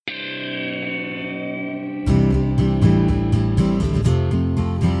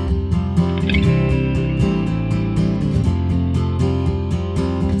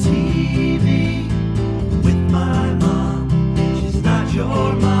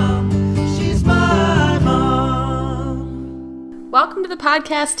Welcome to the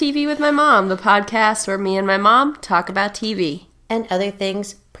podcast TV with my mom, the podcast where me and my mom talk about TV. And other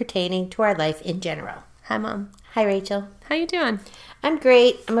things pertaining to our life in general. Hi, Mom. Hi, Rachel. How you doing? I'm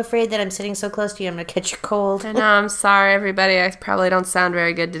great. I'm afraid that I'm sitting so close to you, I'm going to catch a cold. I know, I'm sorry, everybody. I probably don't sound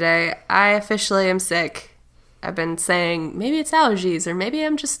very good today. I officially am sick. I've been saying maybe it's allergies or maybe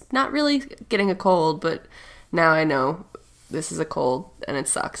I'm just not really getting a cold, but now I know this is a cold and it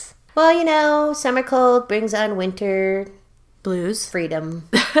sucks. Well, you know, summer cold brings on winter Blues? freedom.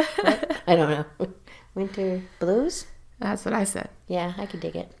 What? I don't know. Winter blues? That's what I said. Yeah, I can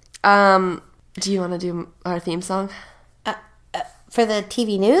dig it. Do you want to do our theme song? For the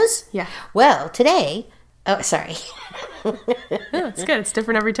TV news? Yeah. Well, today... Oh, sorry. Oh, it's good. It's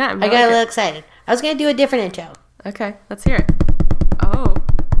different every time. I got a little excited. I was going to do a different intro. Okay, let's hear it. Oh,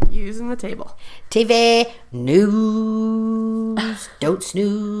 using the table. TV news. Don't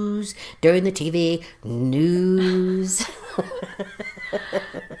snooze during the TV news.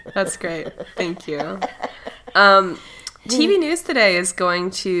 That's great. Thank you. TV news today is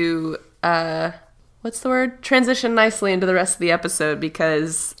going to, what's the word? Transition nicely into the rest of the episode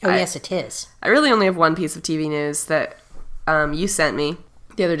because... Yes, it is. I really only have one piece of TV news that you sent me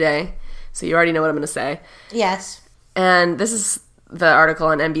the other day, so you already know what I'm going to say. Yes. And this is the article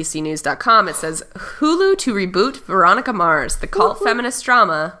on NBCnews.com. It says, Hulu to reboot Veronica Mars, the cult feminist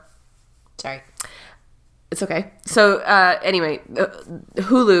drama. Sorry. It's okay. So, anyway,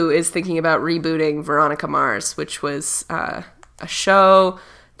 Hulu is thinking about rebooting Veronica Mars, which was a show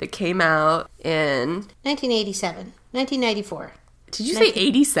that came out in... 1987. 1994. Did you say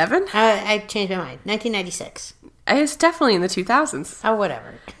 87? I changed my mind. 1996. It's definitely in the 2000s. Oh,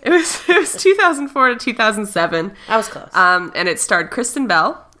 whatever. It was 2004 to 2007. I was close. And it starred Kristen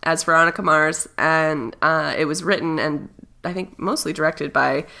Bell as Veronica Mars, and it was written and I think mostly directed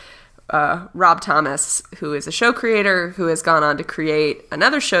by Rob Thomas, who is a show creator who has gone on to create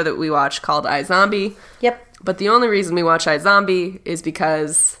another show that we watch called iZombie. Yep. But the only reason we watch iZombie is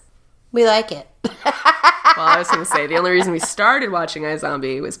because... We like it. Well, I was going to say, the only reason we started watching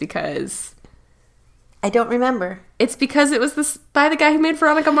iZombie was because... I don't remember. It's because it was by the guy who made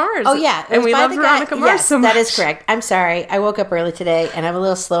Veronica Mars. Oh, yeah. And we love Veronica Mars yes, so much. that is correct. I'm sorry. I woke up early today, and I'm a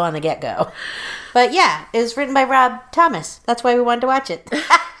little slow on the get-go. But yeah, it was written by Rob Thomas. That's why we wanted to watch it.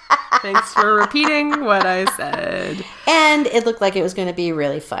 Thanks for repeating what I said. And it looked like it was going to be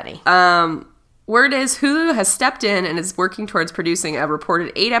really funny. Word is Hulu has stepped in and is working towards producing a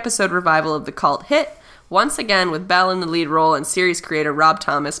reported 8-episode revival of the cult hit, once again with Belle in the lead role and series creator Rob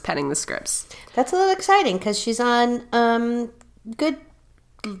Thomas penning the scripts. That's a little exciting because she's on Good...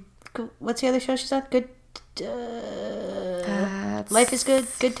 What's the other show she's on? Good... Life is Good.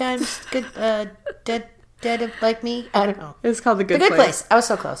 Good Times. Good... Dead Like Me? I don't know. It's called The Good Place. I was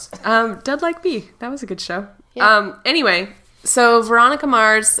so close. Dead Like Me. That was a good show. Yeah. Anyway, so Veronica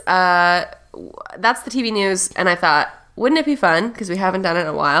Mars, that's the TV news, and I thought, wouldn't it be fun, because we haven't done it in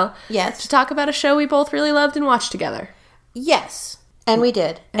a while, Yes. to talk about a show we both really loved and watched together. Yes. And we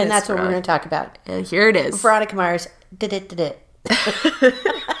did. And that's what we're going to talk about. And here it is. Veronica Mars. Did it.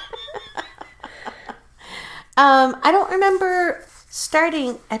 I don't remember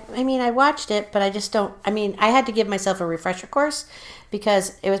starting... I watched it, but I just don't... I had to give myself a refresher course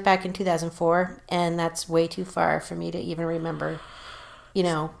because it was back in 2004, and that's way too far for me to even remember,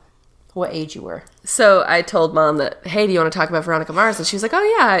 what age you were. So I told Mom that, hey, do you want to talk about Veronica Mars? And she was like,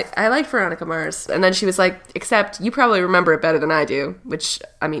 oh yeah, I like Veronica Mars. And then she was like, except you probably remember it better than I do, which,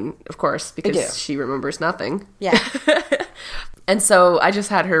 of course, because she remembers nothing. Yeah. And so I just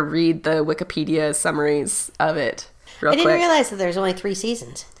had her read the Wikipedia summaries of it real quick. I didn't realize that there's only 3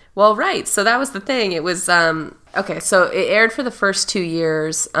 seasons. Well, right. So that was the thing. It was, okay, so it aired for the first 2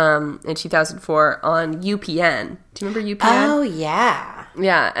 years in 2004 on UPN. Do you remember UPN? Oh, yeah.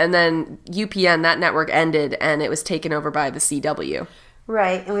 Yeah, and then UPN, that network ended, and it was taken over by the CW.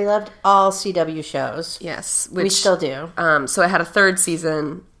 Right, and we loved all CW shows. Yes. We still do. So it had a 3rd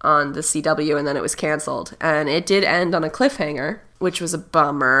season on the CW, and then it was canceled. And it did end on a cliffhanger, which was a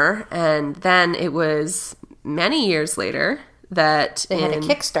bummer. And then it was many years later that... They had a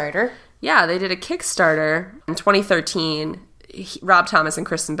Kickstarter. Yeah, they did a Kickstarter in 2013. Rob Thomas and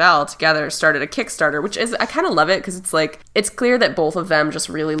Kristen Bell together started a Kickstarter, which is, I kind of love it because it's like, it's clear that both of them just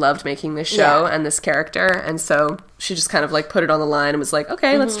really loved making this show and this character. And so she just kind of like put it on the line and was like,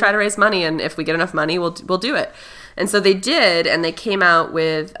 okay, let's try to raise money. And if we get enough money, we'll do it. And so they did. And they came out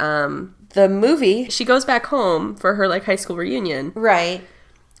with the movie. She goes back home for her like high school reunion. Right.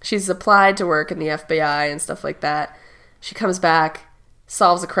 She's applied to work in the FBI and stuff like that. She comes back,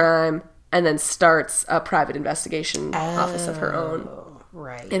 solves a crime, and then starts a private investigation office of her own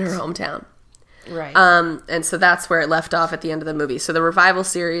right. in her hometown. Right. And so that's where it left off at the end of the movie. So the revival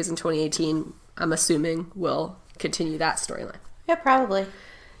series in 2018, I'm assuming, will continue that storyline. Yeah, probably.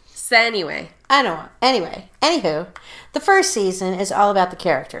 So anyway. I don't know. Anywho, the first season is all about the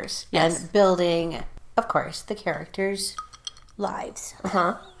characters. Yes. And building, of course, the characters' lives.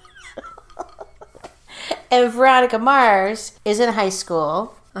 Uh-huh. And Veronica Mars is in high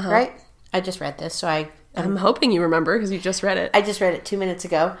school, right? I just read this, so I'm hoping you remember because you just read it. I just read it 2 minutes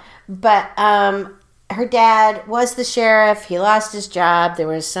ago. But her dad was the sheriff. He lost his job. There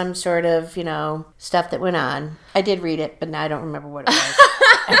was some sort of, stuff that went on. I did read it, but now I don't remember what it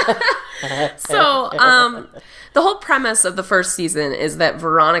was. So, the whole premise of the first season is that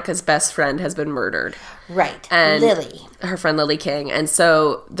Veronica's best friend has been murdered. Right. And Lily. Her friend Lily King. And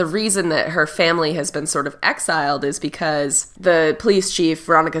so the reason that her family has been sort of exiled is because the police chief,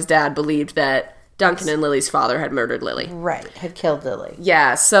 Veronica's dad, believed that Duncan and Lily's father had murdered Lily. Right. Had killed Lily.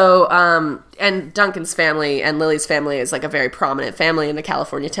 Yeah. So, and Duncan's family and Lily's family is like a very prominent family in the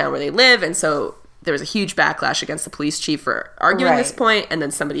California town where they live. And so there was a huge backlash against the police chief for arguing this point. And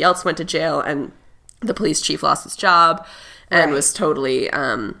then somebody else went to jail and the police chief lost his job and was totally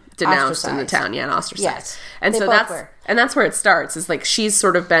denounced in the town. Yeah, and ostracized. Yes. And so that's where it starts. Is like she's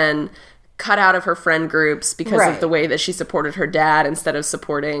sort of been cut out of her friend groups because of the way that she supported her dad instead of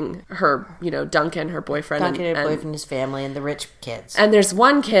supporting her, Duncan, her boyfriend. Duncan, her boyfriend, his family, and the rich kids. And there's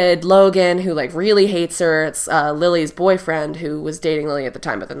one kid, Logan, who like really hates her. It's Lily's boyfriend who was dating Lily at the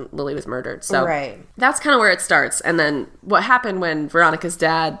time, but then Lily was murdered. So that's kind of where it starts. And then what happened when Veronica's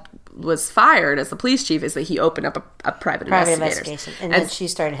dad was fired as the police chief is that he opened up a private investigation. And then she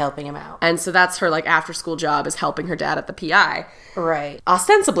started helping him out. And so that's her like after school job is helping her dad at the PI. Right.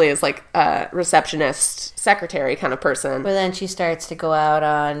 Ostensibly as like a receptionist, secretary kind of person. But then she starts to go out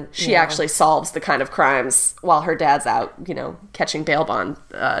on... She actually solves the kind of crimes while her dad's out, catching bail bond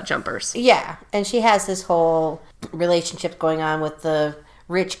jumpers. Yeah. And she has this whole relationship going on with the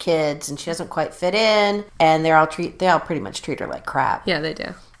rich kids and she doesn't quite fit in. And they all pretty much treat her like crap. Yeah, they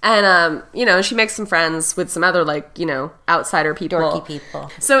do. And, she makes some friends with some other, outsider people. Dorky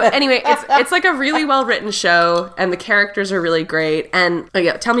people. So, anyway, it's like a really well-written show, and the characters are really great. And,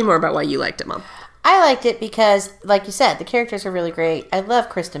 tell me more about why you liked it, Mom. I liked it because, like you said, the characters are really great. I love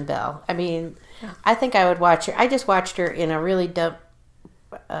Kristen Bell. I mean, I think I would watch her. I just watched her in a really dumb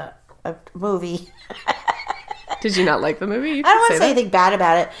movie. Did you not like the movie? I don't want to say anything bad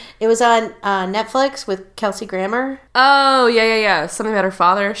about it. It was on Netflix with Kelsey Grammer. Oh, yeah. Something about her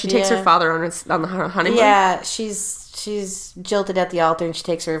father. She takes her father on the honeymoon. Yeah, she's jilted at the altar and she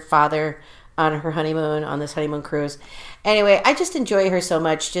takes her father on her honeymoon, on this honeymoon cruise. Anyway, I just enjoy her so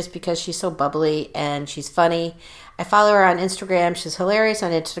much just because she's so bubbly and she's funny. I follow her on Instagram. She's hilarious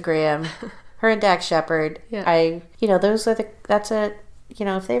on Instagram. Her and Dax Shepard. Yeah.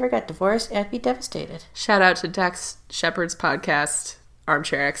 If they ever got divorced, I'd be devastated. Shout out to Dax Shepard's podcast,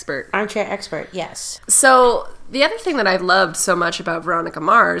 Armchair Expert. Armchair Expert, yes. So, the other thing that I loved so much about Veronica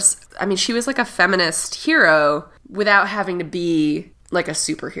Mars, I mean, she was like a feminist hero without having to be like a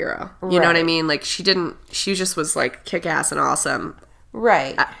superhero. You know what I mean? Like, she just was like kick-ass and awesome.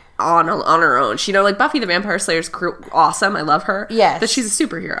 Right. On her own. She, like Buffy the Vampire Slayer is awesome. I love her. Yes. But she's a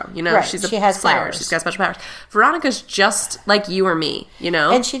superhero, Right. She has slayer. powers. She's got special powers. Veronica's just like you or me,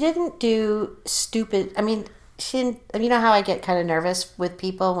 And she didn't do stupid... I mean, she didn't... You know how I get kind of nervous with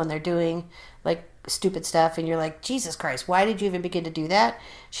people when they're doing, like, stupid stuff and you're like, Jesus Christ, why did you even begin to do that?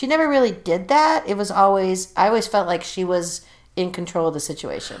 She never really did that. It was always... I always felt like she was in control of the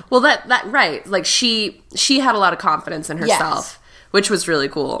situation. Well, that right. Like, she had a lot of confidence in herself. Yes. Which was really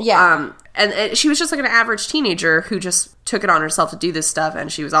cool. Yeah. And she was just like an average teenager who just took it on herself to do this stuff,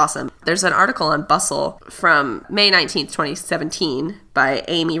 and she was awesome. There's an article on Bustle from May 19th, 2017 by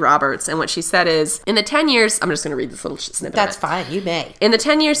Amy Roberts, and what she said is, in the 10 years... I'm just going to read this little snippet. That's fine. You may. In the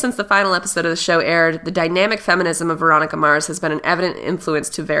 10 years since the final episode of the show aired, the dynamic feminism of Veronica Mars has been an evident influence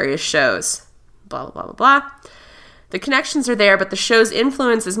to various shows. Blah, blah, blah, blah, blah. The connections are there, but the show's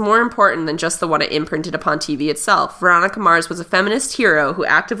influence is more important than just the one it imprinted upon TV itself. Veronica Mars was a feminist hero who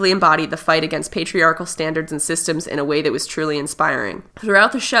actively embodied the fight against patriarchal standards and systems in a way that was truly inspiring.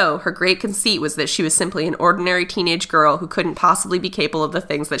 Throughout the show, her great conceit was that she was simply an ordinary teenage girl who couldn't possibly be capable of the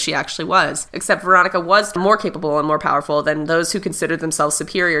things that she actually was. Except Veronica was more capable and more powerful than those who considered themselves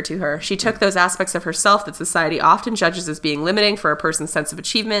superior to her. She took those aspects of herself that society often judges as being limiting for a person's sense of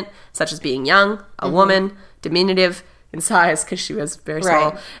achievement, such as being young, a woman, diminutive, in size because she was very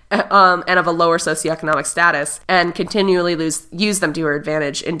small, and of a lower socioeconomic status, and continually use them to her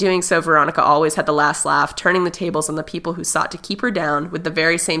advantage. In doing so, Veronica always had the last laugh, turning the tables on the people who sought to keep her down with the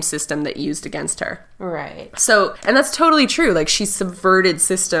very same system that used against her. Right. So, and that's totally true. Like, she subverted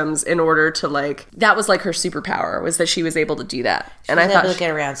systems in order to, like, that was like her superpower, was that she was able to do that. And I thought able to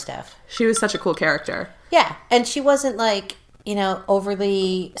get around stuff. She was such a cool character. Yeah, and she wasn't like,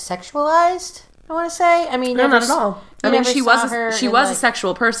 overly sexualized, I want to say. I mean, no, not at all. I mean, she was a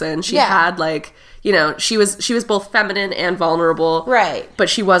sexual person. She had like, she was both feminine and vulnerable. Right. But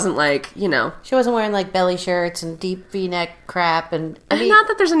she wasn't like, she wasn't wearing like belly shirts and deep V-neck crap and not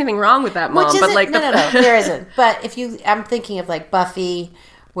that there's anything wrong with that, Mom, but like no, there isn't. But I'm thinking of like Buffy,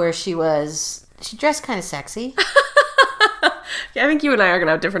 where she dressed kind of sexy. Yeah, I think you and I are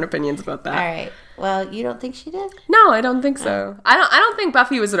gonna have different opinions about that. All right. Well, you don't think she did? No, I don't think so. I don't think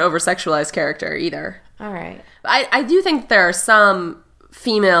Buffy was an over-sexualized character either. All right. I do think there are some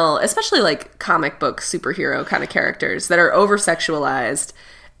female, especially like comic book superhero kind of characters that are over-sexualized,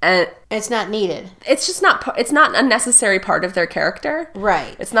 and it's not needed. It's just not. It's not a necessary part of their character.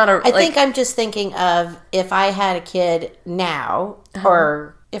 Right. It's not a. I think I'm just thinking of if I had a kid now,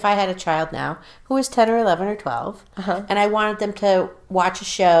 or if I had a child now who was 10 or 11 or 12, and I wanted them to watch a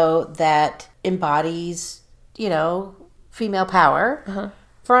show that embodies, female power,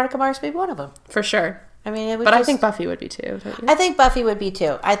 Veronica Mars would be one of them. For sure. I mean, but I think Buffy would be too, don't you? I think Buffy would be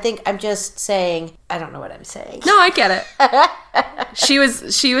too. I think I'm just saying, I don't know what I'm saying. No, I get it. She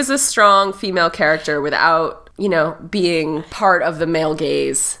was a strong female character without, being part of the male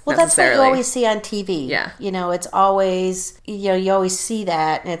gaze. Well, that's what you always see on TV. Yeah. It's always, you always see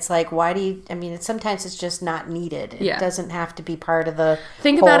that, and it's like, why do you, sometimes it's just not needed. It doesn't have to be part of the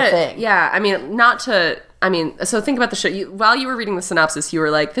Think whole about it. thing. Yeah, so think about the show. While you were reading the synopsis, you were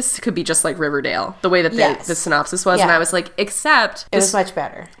like, this could be just like Riverdale, the way that the synopsis was. Yeah. And I was like, except it was much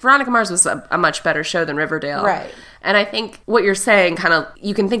better. Veronica Mars was a much better show than Riverdale. Right. And I think what you're saying kind of,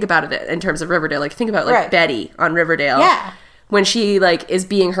 you can think about it in terms of Riverdale. Like, think about like Betty on Riverdale. Yeah. When she like is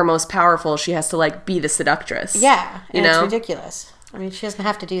being her most powerful, she has to like be the seductress. Yeah. And it's ridiculous. She doesn't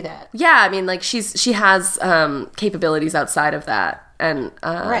have to do that. Yeah, like she has capabilities outside of that. And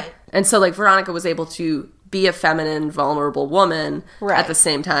and so like Veronica was able to be a feminine, vulnerable woman at the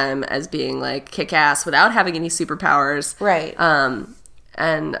same time as being like kick-ass without having any superpowers. Right.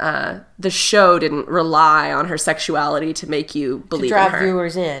 And the show didn't rely on her sexuality to make you believe in her. To draw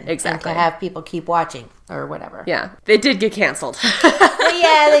viewers in. Exactly. And to have people keep watching or whatever. Yeah. They did get canceled.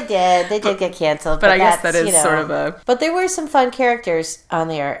 Yeah, they did. They did get canceled. But I guess that is sort of a... But there were some fun characters on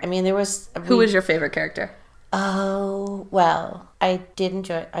there. There was... Who was your favorite character? Oh, well, I did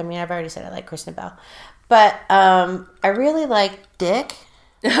enjoy... I've already said I like Kristen Bell. But I really liked Dick.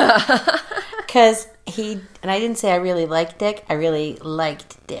 Because he... And I didn't say I really liked Dick. I really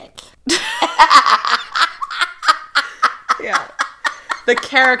liked Dick. Yeah. The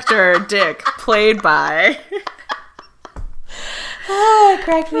character Dick, played by... Oh, it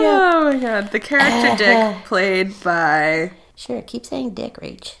cracked me up. Oh, my God. The character Dick, played by... Sure, keep saying Dick,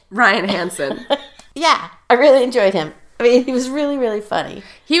 Rach. Ryan Hansen. Yeah, I really enjoyed him. He was really, really funny.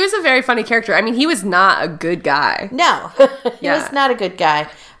 He was a very funny character. He was not a good guy. No, he was not a good guy.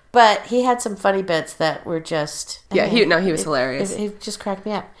 But he had some funny bits that were just... he was hilarious. It just cracked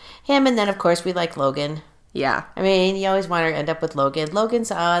me up. Him, and then, of course, we like Logan. Yeah. You always want to end up with Logan.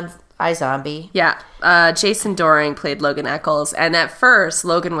 Logan's on iZombie. Yeah. Jason Dohring played Logan Eccles, and at first,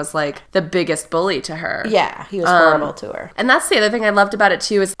 Logan was like the biggest bully to her. Yeah, he was horrible to her. And that's the other thing I loved about it,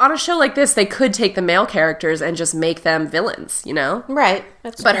 too, is on a show like this, they could take the male characters and just make them villains, Right.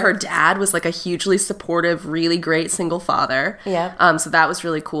 But her dad was like a hugely supportive, really great single father. Yeah. So that was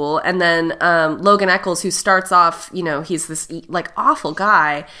really cool. And then Logan Eccles, who starts off, he's this like awful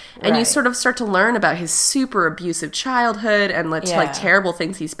guy, and you sort of start to learn about his super abusive childhood and like terrible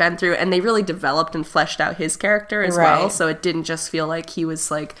things he's been through, and they really developed and fleshed out his character as well. So it didn't just feel like he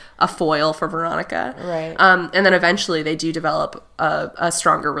was like a foil for Veronica. Right. And then eventually they do develop a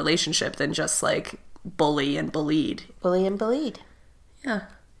stronger relationship than just like bully and bullied. Bully and bullied. Yeah.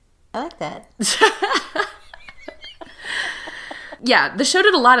 I like that. Yeah, the show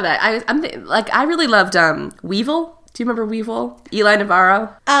did a lot of that. I really loved Weevil. Do you remember Weevil? Eli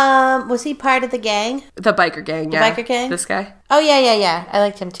Navarro? Was he part of the gang? The biker gang, yeah. The biker gang? This guy? Oh, yeah. I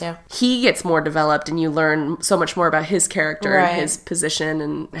liked him, too. He gets more developed, and you learn so much more about his character and his position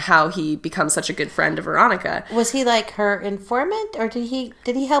and how he becomes such a good friend to Veronica. Was he, like, her informant, or did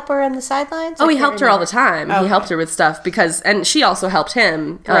he help her on the sidelines? Oh, he helped her all the time. Okay. He helped her with stuff, and she also helped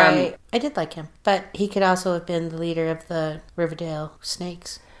him. Right. I did like him. But he could also have been the leader of the Riverdale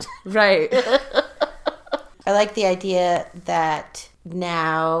Snakes. Right. I like the idea that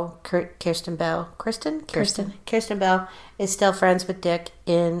now Kirsten Bell is still friends with Dick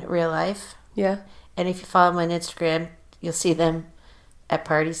in real life. Yeah. And if you follow them on Instagram, you'll see them at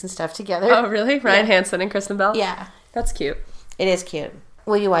parties and stuff together. Oh, really? Ryan Hansen and Kristen Bell? Yeah. That's cute. It is cute.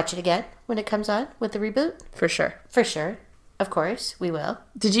 Will you watch it again when it comes on with the reboot? For sure. For sure. Of course, we will.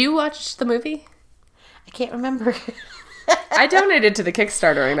 Did you watch the movie? I can't remember. I donated to the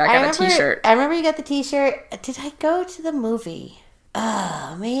Kickstarter and I got a t-shirt. I remember you got the t-shirt. Did I go to the movie?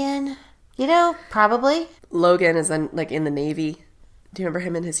 Oh, man. You know, probably. Logan is in the Navy. Do you remember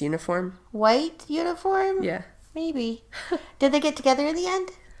him in his uniform? White uniform? Yeah. Maybe. Did they get together in the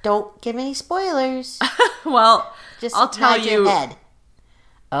end? Don't give any spoilers. Well, Just I'll tell nod you. your head.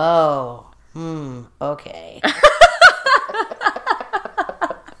 Oh. Okay.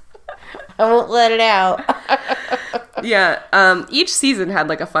 I won't let it out. Yeah. Each season had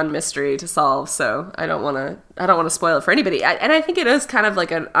like a fun mystery to solve, so I don't want to spoil it for anybody. And I think it is kind of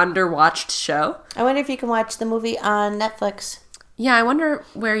like an underwatched show. I wonder if you can watch the movie on Netflix. Yeah, I wonder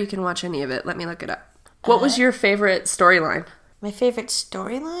where you can watch any of it. Let me look it up. What was your favorite storyline? My favorite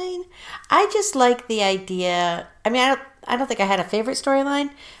storyline? I just like the idea. I mean, I don't think I had a favorite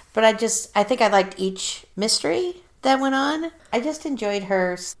storyline, but I think I liked each mystery that went on. I just enjoyed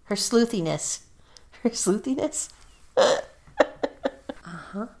her sleuthiness. Her sleuthiness?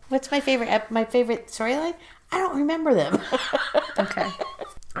 Uh-huh. What's my favorite storyline? I don't remember them. Okay.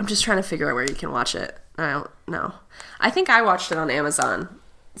 I'm just trying to figure out where you can watch it. I don't know. I think I watched it on Amazon.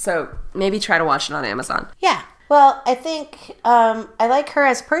 So maybe try to watch it on Amazon. Yeah. Well, I think I like her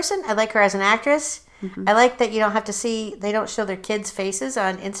as a person. I like her as an actress. Mm-hmm. I like that they don't show their kids' faces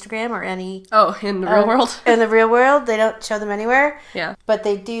on Instagram or any... Oh, in the real world? In the real world. They don't show them anywhere. Yeah. But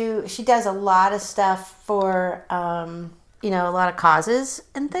they do... She does a lot of stuff for, a lot of causes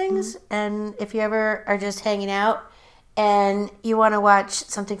and things. Mm-hmm. And if you ever are just hanging out and you want to watch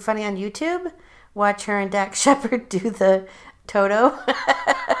something funny on YouTube, watch her and Dax Shepard do the Toto.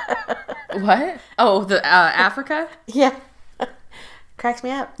 What? Oh, the Africa? Yeah. Cracks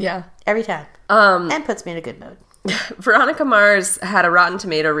me up. Yeah. Every time. And puts me in a good mood. Veronica Mars had a Rotten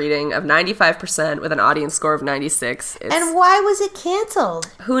Tomato reading of 95% with an audience score of 96. And why was it canceled?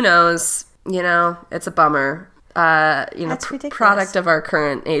 Who knows? It's a bummer. That's ridiculous. Product of our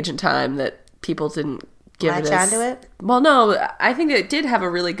current age and time that people didn't give Latch onto it? Well, no, I think it did have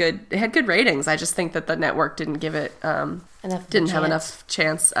it had good ratings. I just think that the network didn't give it, didn't have enough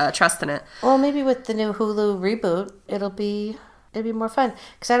trust in it. Well, maybe with the new Hulu reboot, it'd be more fun.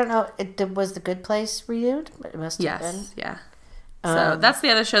 Because I don't know, was The Good Place renewed? It must have been. Yeah. So that's the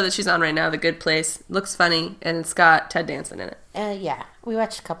other show that she's on right now, The Good Place. Looks funny, and it's got Ted Danson in it. Yeah, we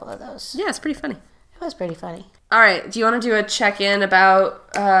watched a couple of those. Yeah, it's pretty funny. It was pretty funny. All right, do you want to do a check-in about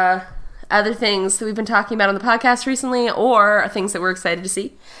other things that we've been talking about on the podcast recently, or things that we're excited to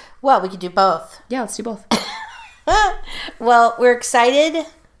see? Well, we could do both. Yeah, let's do both. Well, we're excited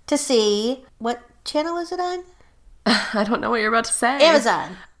to see... What channel is it on? I don't know what you're about to say.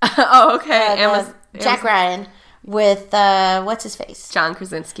 Amazon. Oh, okay. Amazon. Jack Ryan with, what's his face? John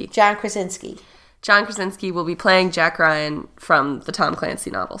Krasinski. John Krasinski. John Krasinski will be playing Jack Ryan from the Tom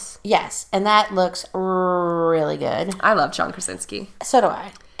Clancy novels. Yes, and that looks really good. I love John Krasinski. So do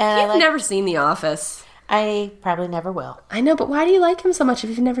I. And You've never seen The Office. I probably never will. I know, but why do you like him so much if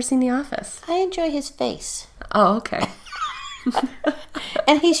you've never seen The Office? I enjoy his face. Oh, okay.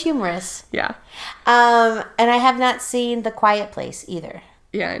 And he's humorous. Yeah. And I have not seen The Quiet Place either.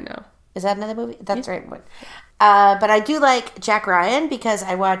 Yeah, I know. Is that another movie? That's right. But I do like Jack Ryan because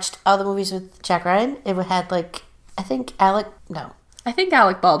I watched all the movies with Jack Ryan. It had I think Alec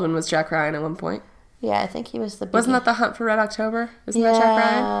Baldwin was Jack Ryan at one point. Yeah, I think he was the big... Wasn't that The Hunt for Red October? Isn't that Jack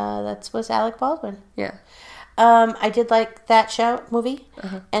Ryan? Yeah, that was Alec Baldwin. Yeah. I did like that movie.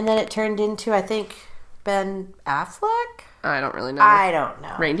 Uh-huh. And then it turned into, I think, Ben Affleck? I don't really know. I don't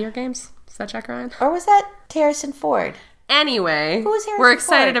know. Reindeer Games? Is that Jack Ryan? Or was that Harrison Ford? Anyway, Who was Harrison we're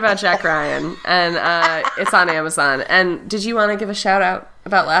excited Ford? about Jack Ryan, and it's on Amazon. And did you want to give a shout out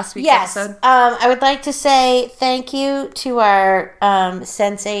about last week's episode? I would like to say thank you to our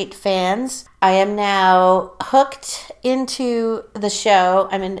Sense8 fans. I am now hooked into the show.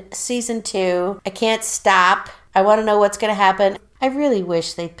 I'm in season 2. I can't stop. I want to know what's going to happen. I really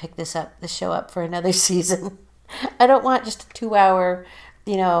wish they'd pick the show up for another season. I don't want just a 2-hour,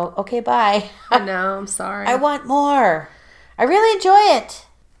 okay, bye. I know, I'm sorry. I want more. I really enjoy it.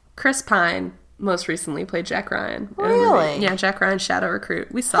 Chris Pine most recently played Jack Ryan. Really? Yeah, Jack Ryan Shadow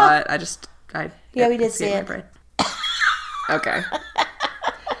Recruit. We saw it. We did see it. Okay.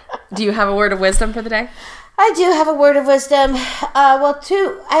 Do you have a word of wisdom for the day? I do have a word of wisdom. I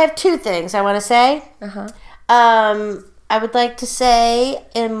have 2 things I want to say. Uh-huh. I would like to say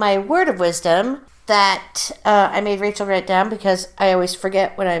in my word of wisdom that I made Rachel write down because I always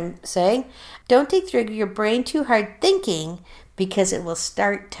forget what I'm saying. Don't dig through your brain too hard thinking because it will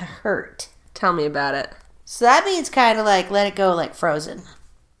start to hurt. Tell me about it. So that means kind of like let it go like Frozen.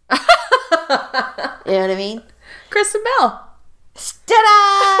 You know what I mean? Kristen Bell.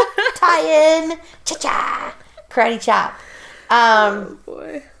 Ta-da! Tie-in. Cha-cha. Karate chop. Oh,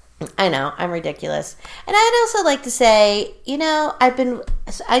 boy. I know, I'm ridiculous. And I'd also like to say, you know, I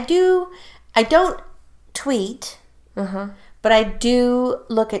don't tweet, but I do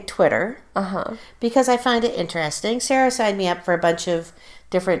look at Twitter because I find it interesting. Sarah signed me up for a bunch of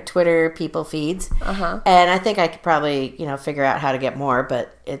different Twitter people feeds, and I think I could probably, you know, figure out how to get more,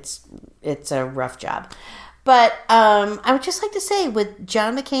 but it's a rough job. But I would just like to say, with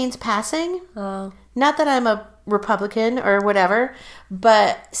John McCain's passing, not that I'm a Republican or whatever,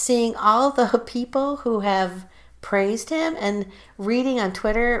 but seeing all the people who have praised him and reading on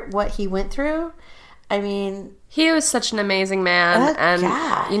Twitter what he went through, I mean, he was such an amazing man, and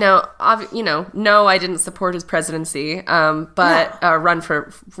God. No, I didn't support his presidency, but run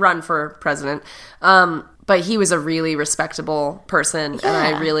for president. But he was a really respectable person, and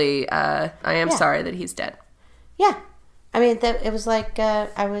I really, I am sorry that he's dead. Yeah, I mean, it was like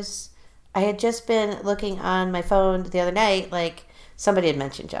I had just been looking on my phone the other night, like somebody had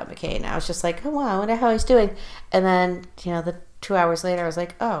mentioned John McCain. And I was just like, oh wow, I wonder how he's doing. And then, you know, the 2 hours later, I was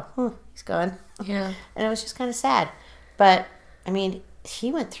like, oh, he's gone. Yeah. And it was just kind of sad. But, I mean,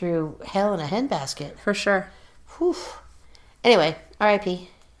 he went through hell in a handbasket. For sure. Whew. Anyway, R.I.P.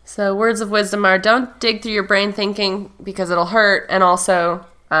 So words of wisdom are don't dig through your brain thinking because it'll hurt. And also,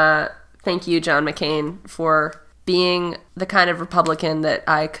 thank you, John McCain, for being the kind of Republican that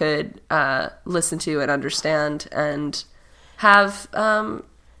I could listen to and understand and have,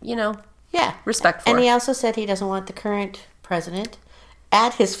 respect for. And he also said he doesn't want the current president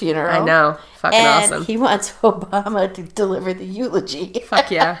at his funeral. I know. Fucking and awesome. He wants Obama to deliver the eulogy.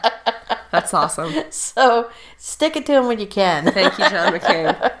 Fuck yeah. That's awesome. So stick it to him when you can. Thank you, John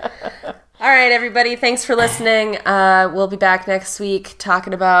McCain. All right, everybody. Thanks for listening. We'll be back next week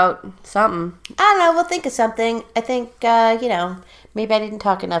talking about something. I don't know. We'll think of something. I think, maybe I didn't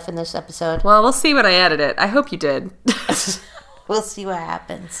talk enough in this episode. Well, we'll see when I edit it. I hope you did. We'll see what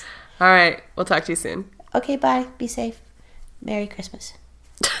happens. All right. We'll talk to you soon. Okay, bye. Be safe. Merry Christmas.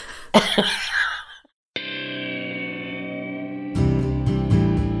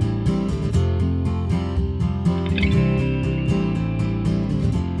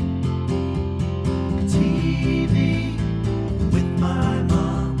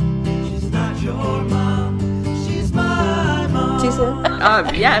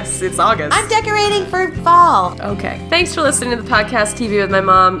 Yes, it's August. I'm decorating for fall. Okay. Thanks for listening to the podcast TV with My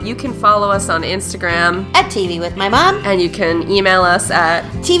Mom. You can follow us on Instagram. At TV with My Mom. And you can email us at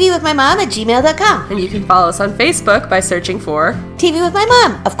tvwithmymom@gmail.com. And you can follow us on Facebook by searching for TV with My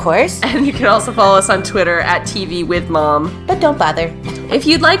Mom, of course. And you can also follow us on Twitter at TV with Mom. But don't bother. If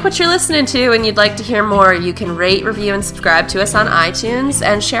you'd like what you're listening to and you'd like to hear more, you can rate, review, and subscribe to us on iTunes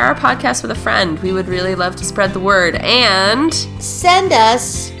and share our podcast with a friend. We would really love to spread the word. And send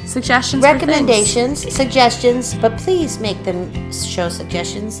us suggestions, recommendations, suggestions, but please make them show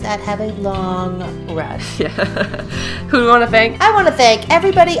suggestions that have a long run. Yeah. Who do we want to thank? I want to thank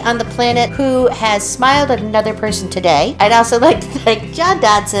everybody on the planet who has smiled at another person today. I'd also like to thank John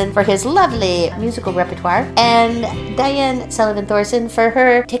Dodson for his lovely musical repertoire and Diane Sullivan Thorson for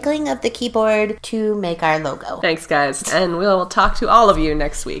her tickling of the keyboard to make our logo. Thanks, guys. And we'll talk to all of you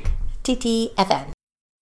next week. TTFN.